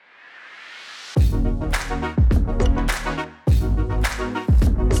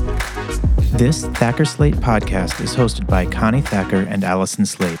This Thacker Slate podcast is hosted by Connie Thacker and Allison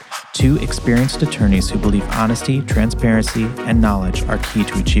Slate, two experienced attorneys who believe honesty, transparency, and knowledge are key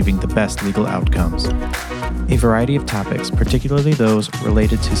to achieving the best legal outcomes. A variety of topics, particularly those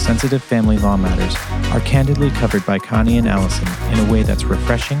related to sensitive family law matters, are candidly covered by Connie and Allison in a way that's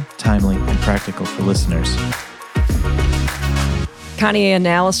refreshing, timely, and practical for listeners. Connie and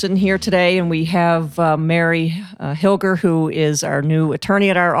Allison here today, and we have Mary Hilger, who is our new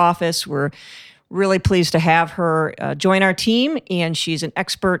attorney at our office. We're really pleased to have her join our team, and she's an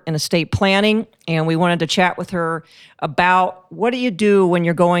expert in estate planning, and we wanted to chat with her about what do you do when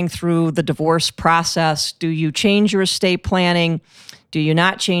you're going through the divorce process? Do you change your estate planning? Do you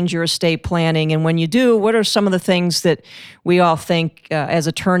not change your estate planning? And when you do, what are some of the things that we all think as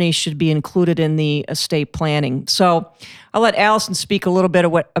attorneys should be included in the estate planning? So I'll let Allison speak a little bit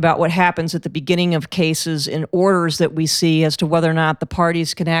about what happens at the beginning of cases and orders that we see as to whether or not the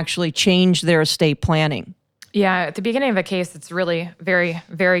parties can actually change their estate planning. Yeah, at the beginning of a case, it's really very,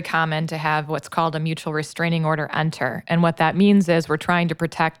 very common to have what's called a mutual restraining order enter. And what that means is we're trying to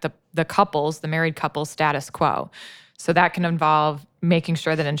protect the married couple's status quo. So that can involve making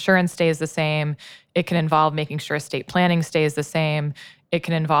sure that insurance stays the same. It can involve making sure estate planning stays the same. It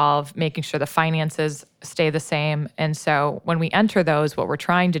can involve making sure the finances stay the same. And so when we enter those, what we're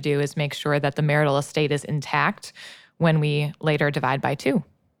trying to do is make sure that the marital estate is intact when we later divide by two.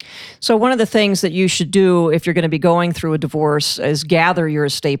 So one of the things that you should do if you're going to be going through a divorce is gather your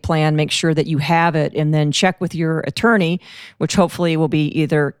estate plan, make sure that you have it, and then check with your attorney, which hopefully will be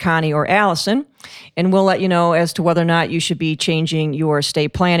either Connie or Allison, and we'll let you know as to whether or not you should be changing your estate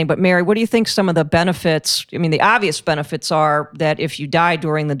planning. But Mary, what do you think some of the benefits, the obvious benefits are that if you die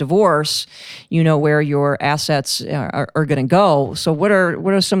during the divorce, you know where your assets are going to go. So what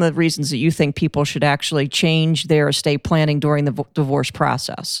are some of the reasons that you think people should actually change their estate planning during the divorce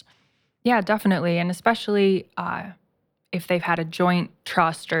process? Yeah, definitely. And especially if they've had a joint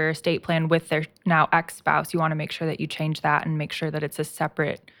trust or estate plan with their now ex-spouse, you want to make sure that you change that and make sure that it's a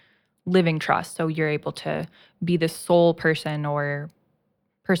separate living trust. So you're able to be the sole person or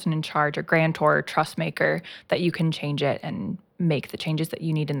person in charge or grantor or trust maker, that you can change it and make the changes that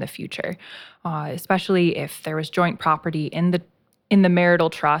you need in the future. Especially if there was joint property in the marital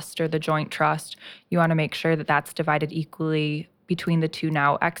trust or the joint trust, you want to make sure that that's divided equally between the two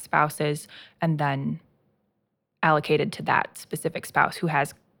now ex-spouses and then allocated to that specific spouse who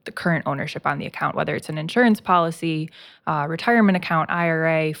has the current ownership on the account, whether it's an insurance policy, retirement account,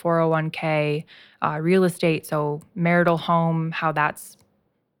 IRA, 401k, real estate, so marital home, how that's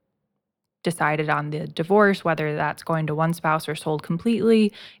decided on the divorce, whether that's going to one spouse or sold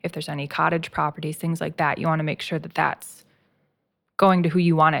completely, if there's any cottage properties, things like that. You want to make sure that that's going to who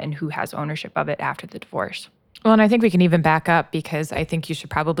you want it and who has ownership of it after the divorce. Well, and I think we can even back up because I think you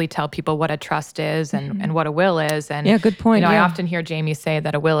should probably tell people what a trust is and what a will is. And yeah, good point. I often hear Jamie say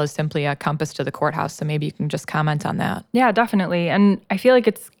that a will is simply a compass to the courthouse. So maybe you can just comment on that. Yeah, definitely. And I feel like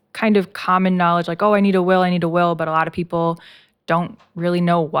it's kind of common knowledge, like, oh, I need a will. But a lot of people don't really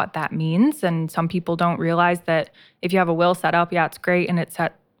know what that means. And some people don't realize that if you have a will set up, yeah, it's great. And it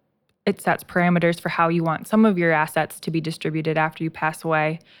sets parameters for how you want some of your assets to be distributed after you pass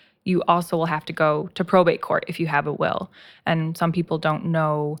away. You also will have to go to probate court if you have a will. And some people don't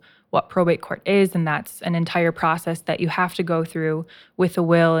know what probate court is, and that's an entire process that you have to go through with a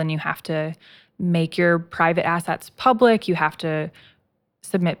will, and you have to make your private assets public. You have to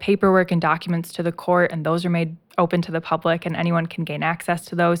submit paperwork and documents to the court, and those are made open to the public, and anyone can gain access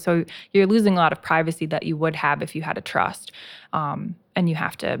to those. So you're losing a lot of privacy that you would have if you had a trust. And you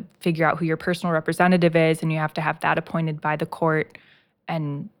have to figure out who your personal representative is, and you have to have that appointed by the court.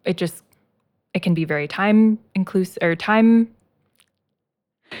 And it can be very time consuming,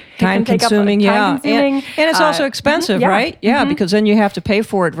 yeah. And it's also expensive, right? Yeah, because then you have to pay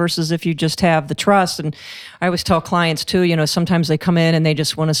for it versus if you just have the trust. And I always tell clients too, sometimes they come in and they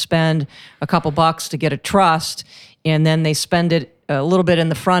just want to spend a couple bucks to get a trust, and then they spend it a little bit in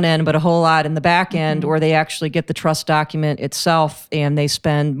the front end, but a whole lot in the back end, or they actually get the trust document itself and they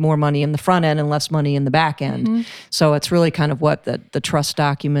spend more money in the front end and less money in the back end. So it's really kind of what the trust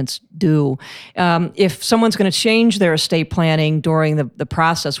documents do. If someone's going to change their estate planning during the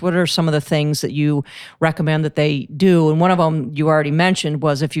process, what are some of the things that you recommend that they do? And one of them you already mentioned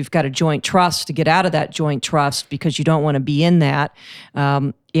was if you've got a joint trust, to get out of that joint trust because you don't want to be in that.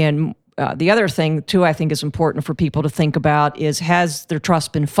 The other thing, too, I think is important for people to think about is, has their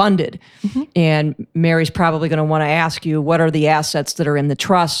trust been funded? And Mary's probably going to want to ask you, what are the assets that are in the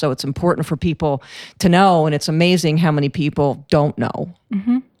trust? So it's important for people to know, and it's amazing how many people don't know.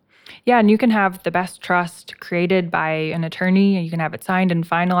 Yeah, and you can have the best trust created by an attorney, and you can have it signed and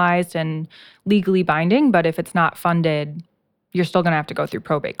finalized and legally binding, but if it's not funded, you're still going to have to go through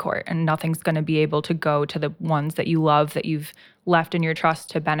probate court, and nothing's going to be able to go to the ones that you love, that you've left in your trust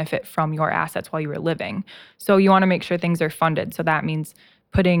to benefit from your assets while you were living. So you want to make sure things are funded. So that means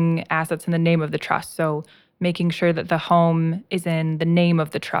putting assets in the name of the trust. So making sure that the home is in the name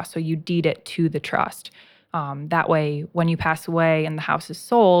of the trust, so you deed it to the trust. That way, when you pass away and the house is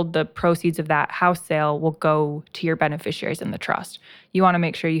sold, the proceeds of that house sale will go to your beneficiaries in the trust. You want to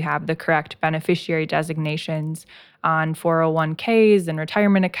make sure you have the correct beneficiary designations on 401ks and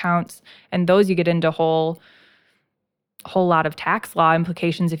retirement accounts, and those you get into a whole lot of tax law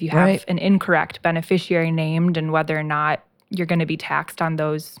implications if you have an incorrect beneficiary named, and whether or not you're going to be taxed on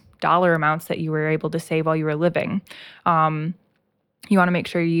those dollar amounts that you were able to save while you were living. You want to make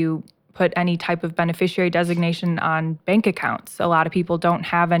sure you put any type of beneficiary designation on bank accounts. A lot of people don't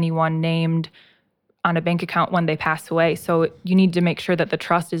have anyone named on a bank account when they pass away. So you need to make sure that the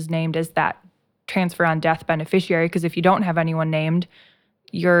trust is named as that transfer on death beneficiary, because if you don't have anyone named,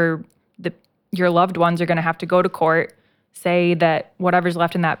 your loved ones are going to have to go to court, say that whatever's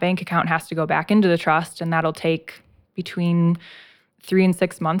left in that bank account has to go back into the trust, and that'll take between 3 and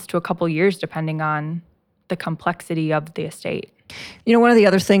 6 months to a couple years, depending on the complexity of the estate. You know, one of the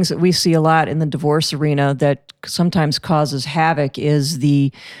other things that we see a lot in the divorce arena that sometimes causes havoc is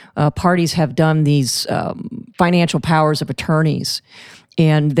the parties have done these financial powers of attorneys,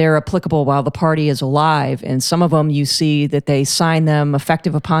 and they're applicable while the party is alive. And some of them you see that they sign them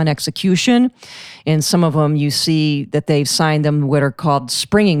effective upon execution, and some of them you see that they've signed them what are called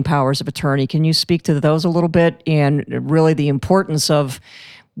springing powers of attorney. Can you speak to those a little bit, and really the importance of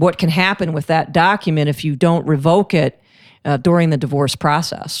what can happen with that document if you don't revoke it during the divorce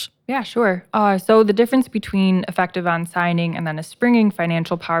process? Yeah, sure. So the difference between effective on signing and then a springing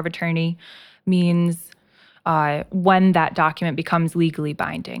financial power of attorney means when that document becomes legally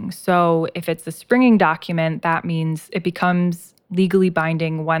binding. So if it's a springing document, that means it becomes legally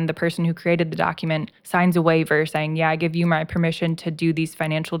binding when the person who created the document signs a waiver saying, yeah, I give you my permission to do these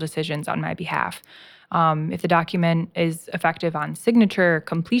financial decisions on my behalf. If the document is effective on signature or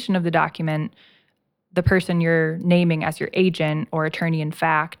completion of the document, the person you're naming as your agent or attorney in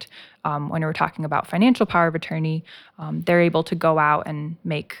fact, when we're talking about financial power of attorney, they're able to go out and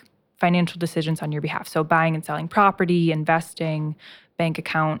make financial decisions on your behalf. So buying and selling property, investing, bank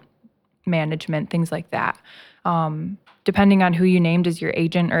account management, things like that. Depending on who you named as your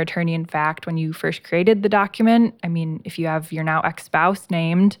agent or attorney in fact when you first created the document, I mean, if you have your now ex-spouse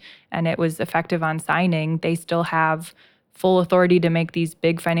named and it was effective on signing, they still have full authority to make these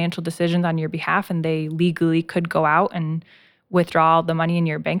big financial decisions on your behalf, and they legally could go out and withdraw the money in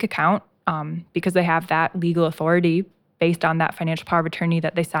your bank account because they have that legal authority based on that financial power of attorney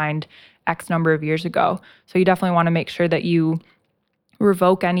that they signed X number of years ago. So you definitely want to make sure that you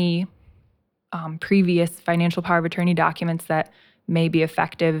revoke any previous financial power of attorney documents that may be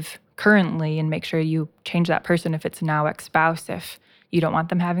effective currently, and make sure you change that person if it's now ex-spouse, if you don't want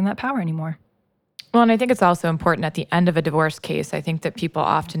them having that power anymore. Well, and I think it's also important at the end of a divorce case. I think that people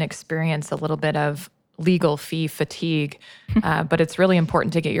often experience a little bit of legal fee fatigue, but it's really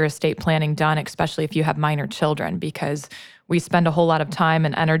important to get your estate planning done, especially if you have minor children, because we spend a whole lot of time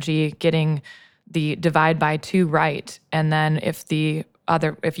and energy getting the divide by 2 right. And then if you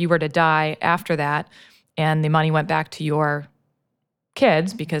were to die after that and the money went back to your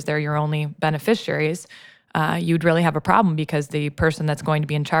kids because they're your only beneficiaries, you'd really have a problem because the person that's going to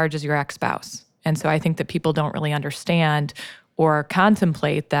be in charge is your ex-spouse. And so I think that people don't really understand or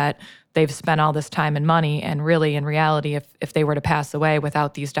contemplate that they've spent all this time and money, and really in reality, if they were to pass away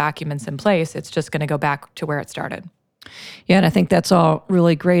without these documents in place, it's just going to go back to where it started. Yeah, and I think that's all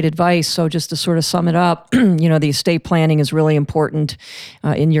really great advice. So just to sort of sum it up, the estate planning is really important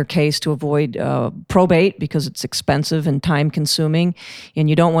in your case to avoid probate because it's expensive and time consuming. And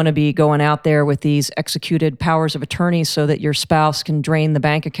you don't want to be going out there with these executed powers of attorney so that your spouse can drain the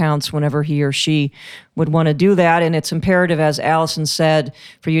bank accounts whenever he or she would want to do that. And it's imperative, as Allison said,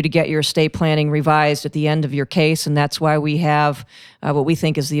 for you to get your estate planning revised at the end of your case. And that's why we have what we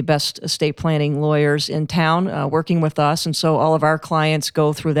think is the best estate planning lawyers in town working with us. And so all of our clients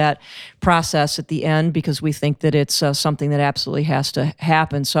go through that process at the end because we think that it's something that absolutely has to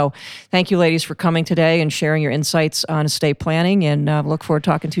happen. So thank you, ladies, for coming today and sharing your insights on estate planning, and look forward to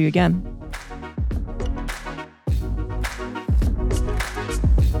talking to you again.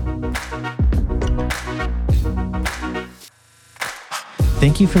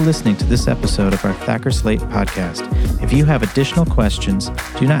 Thank you for listening to this episode of our Thacker Slate podcast. If you have additional questions,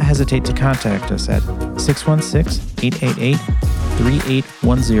 do not hesitate to contact us at 616-888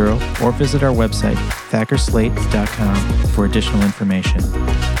 888-3810 or visit our website, thackerslate.com, for additional information.